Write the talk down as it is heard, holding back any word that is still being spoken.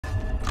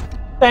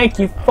Thank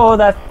you for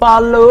that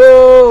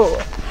follow.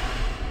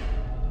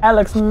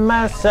 Alex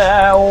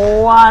Mercer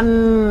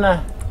 1.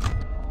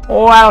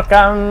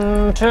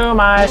 Welcome to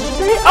my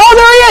stream. Oh,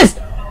 there he is!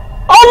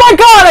 Oh my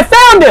god, I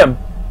found him!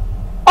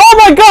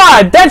 Oh my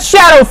god, that's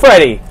Shadow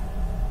Freddy.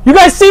 You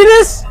guys see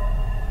this?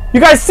 You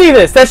guys see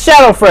this? That's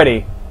Shadow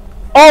Freddy.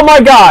 Oh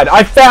my god,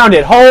 I found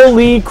it.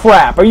 Holy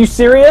crap. Are you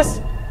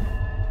serious?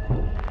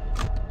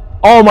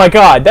 Oh my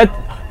god,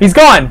 he's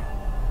gone.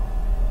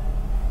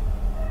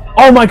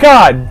 Oh my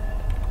god.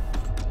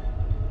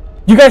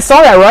 You guys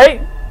saw that, right?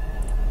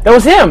 That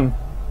was him.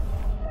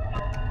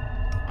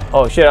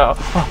 Oh shit.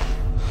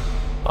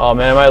 Oh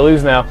man, I might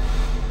lose now.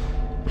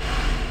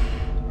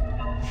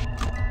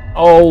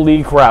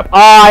 Holy crap.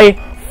 I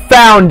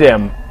found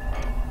him.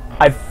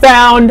 I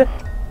found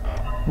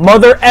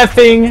mother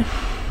effing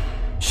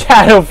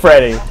Shadow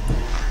Freddy.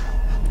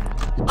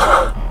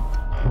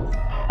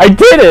 I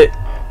did it.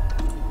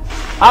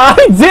 I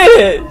did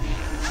it.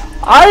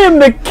 I am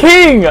the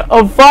king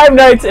of Five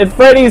Nights at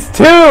Freddy's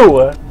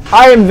 2.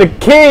 I am the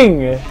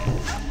king.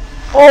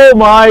 Oh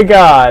my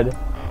god.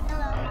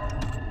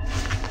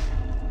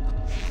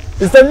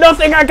 Is there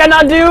nothing I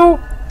cannot do?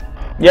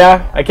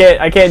 Yeah, I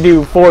can't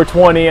do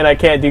 420 and I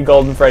can't do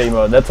Golden Freddy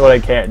mode. That's what I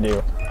can't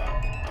do.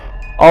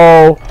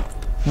 Oh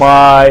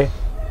my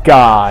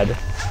god.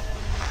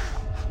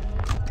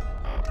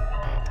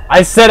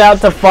 I set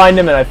out to find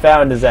him and I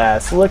found his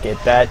ass. Look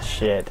at that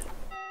shit.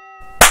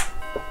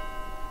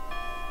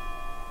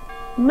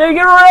 Make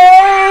it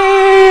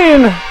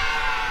rain!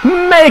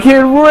 Make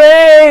it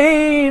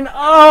rain!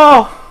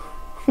 Oh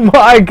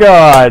my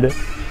god.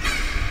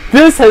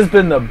 This has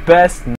been the best